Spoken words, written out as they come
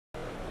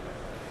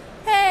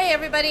Hey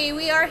everybody,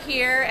 we are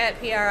here at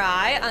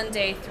PRI on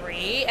day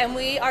 3 and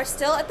we are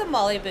still at the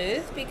Mahle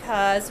booth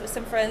because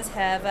some friends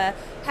have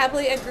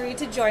happily agreed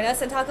to join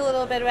us and talk a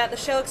little bit about the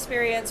show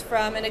experience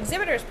from an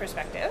exhibitor's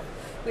perspective.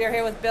 We are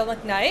here with Bill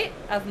McKnight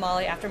of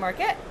Mahle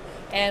Aftermarket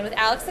and with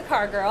Alex the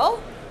Car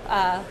Girl,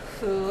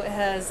 who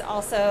has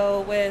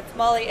also with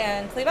Mahle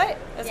and Klebite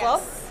as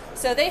well.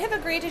 So they have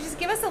agreed to just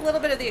give us a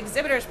little bit of the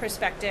exhibitor's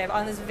perspective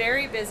on this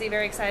very busy,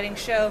 very exciting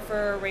show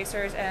for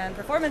racers and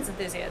performance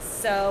enthusiasts.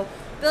 So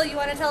Bill, you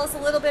want to tell us a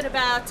little bit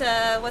about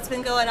what's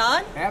been going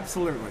on?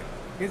 Absolutely.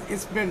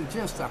 It's been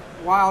just a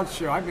wild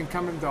show. I've been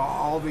coming to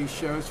all these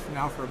shows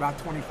now for about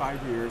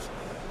 25 years.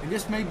 And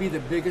this may be the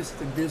biggest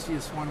and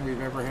busiest one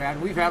we've ever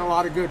had. We've had a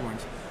lot of good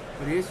ones,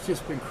 but it's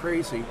just been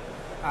crazy.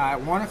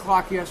 At 1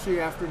 o'clock yesterday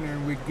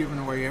afternoon, we'd given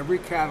away every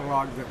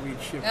catalog that we'd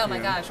shipped Oh my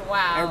gosh,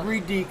 wow. every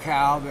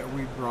decal that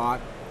we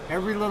brought,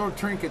 every little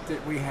trinket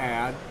that we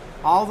had,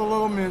 all the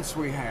little mints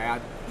we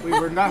had. We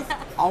were not,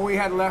 all we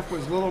had left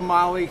was little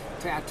Mahle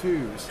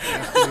tattoos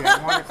yesterday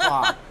at 1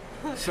 o'clock.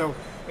 So,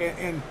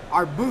 and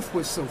our booth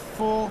was so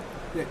full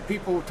that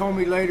people told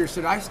me later,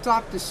 said, I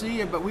stopped to see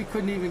you, but we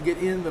couldn't even get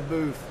in the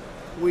booth.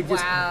 We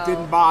just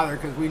didn't bother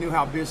because we knew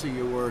how busy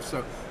you were.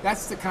 So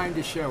that's the kind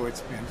of show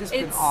it's been. It's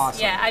been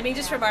awesome. Yeah, I mean,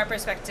 just from our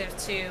perspective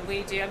too,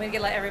 we do. I'm going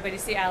to let everybody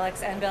see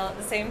Alex and Bill at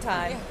the same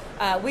time.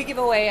 We give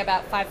away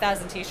about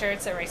 5,000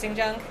 T-shirts at Racing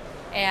Junk,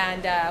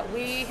 and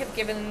we have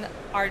given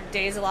our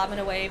day's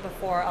allotment away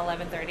before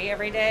 11:30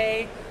 every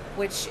day.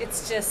 Which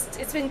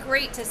it's been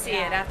great to see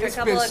it after a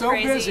couple of crazy years.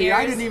 It's been so busy.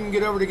 I didn't even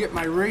get over to get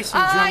my Racing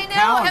Junk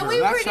calendar.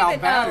 And that's how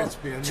bad it's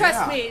been.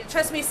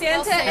 Trust me,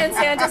 Santa and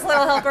Santa's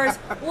little helpers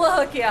will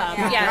hook you up.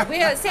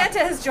 Yeah, Santa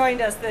has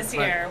joined us this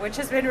year, which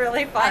has been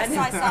really fun.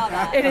 I saw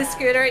that. In his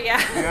scooter,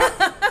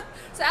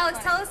 So Alex,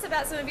 tell us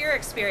about some of your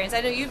experience.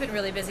 I know you've been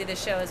really busy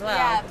this show as well.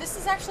 Yeah, this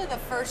is actually the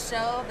first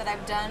show that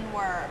I've done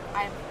where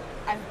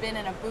I've been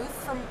in a booth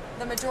for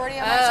the majority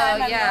of my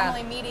time. I'm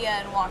normally media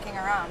and walking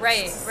around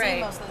to see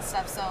most of the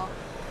stuff. So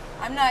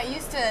I'm not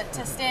used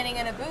to standing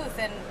in a booth,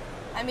 and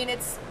I mean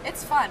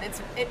it's fun.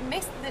 It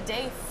makes the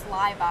day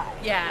fly by.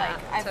 Yeah,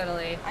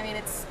 totally. I mean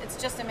it's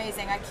just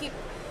amazing. I keep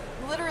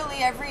literally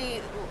every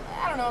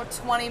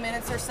 20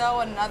 minutes or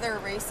so another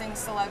racing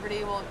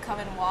celebrity will come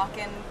and walk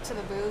into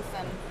the booth,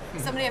 and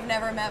somebody I've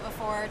never met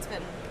before. It's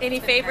been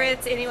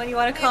favorites? Great. Anyone you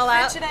want to call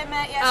out? Bridget I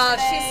met yesterday.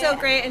 Oh, she's so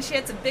great, and she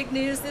had some big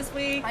news this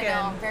week. I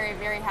know. I'm very,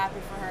 very happy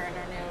for her and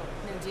her new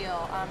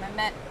deal. I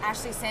met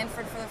Ashley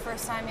Sanford for the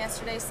first time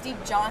yesterday. Steve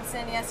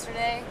Johnson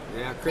yesterday.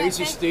 Yeah,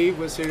 Crazy Steve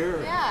was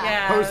here.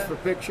 Posed for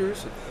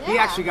pictures. He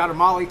actually got a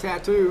Mahle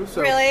tattoo.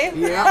 So, really?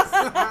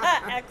 Yeah.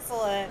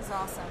 Excellent. It's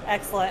awesome.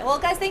 Excellent. Well,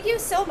 guys, thank you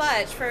so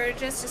much for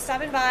just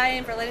stopping by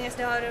and for letting us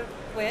know how it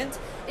went.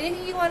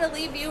 Anything you want to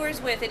leave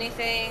viewers with?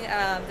 Anything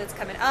that's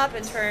coming up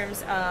in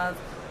terms of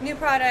new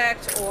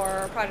product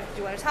or product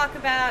you want to talk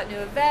about, new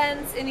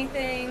events,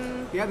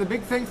 anything? Yeah, the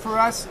big thing for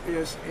us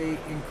is a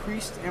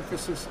increased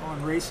emphasis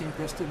on racing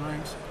piston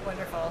rings.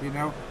 Wonderful. You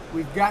know,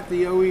 we've got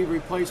the OE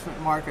replacement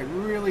market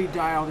really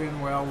dialed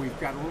in well. We've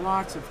got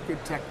lots of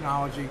good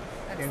technology.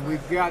 Excellent. And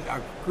we've got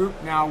a group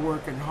now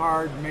working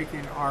hard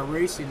making our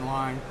racing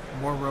line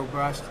more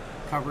robust,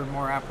 covering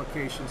more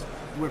applications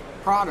with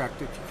product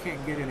that you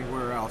can't get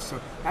anywhere else.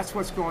 So that's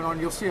what's going on.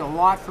 You'll see a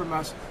lot from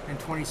us in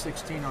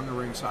 2016 on the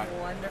ring side.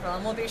 Wonderful.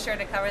 And we'll be sure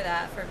to cover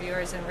that for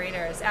viewers and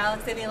readers.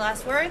 Alex, any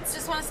last words?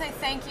 Just want to say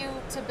thank you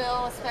to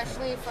Bill,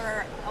 especially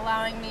for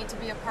allowing me to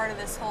be a part of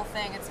this whole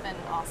thing. It's been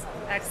awesome.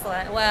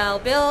 Excellent. Well,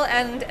 Bill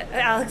and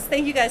Alex,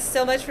 thank you guys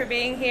so much for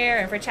being here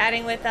and for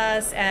chatting with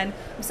us. And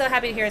I'm so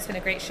happy to hear it's been a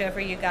great show for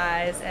you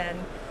guys. And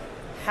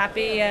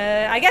Happy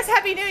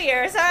New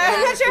Year. So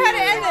I'm not sure how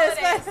to end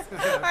this,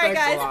 but all right,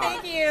 guys,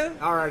 thank you.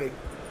 All righty.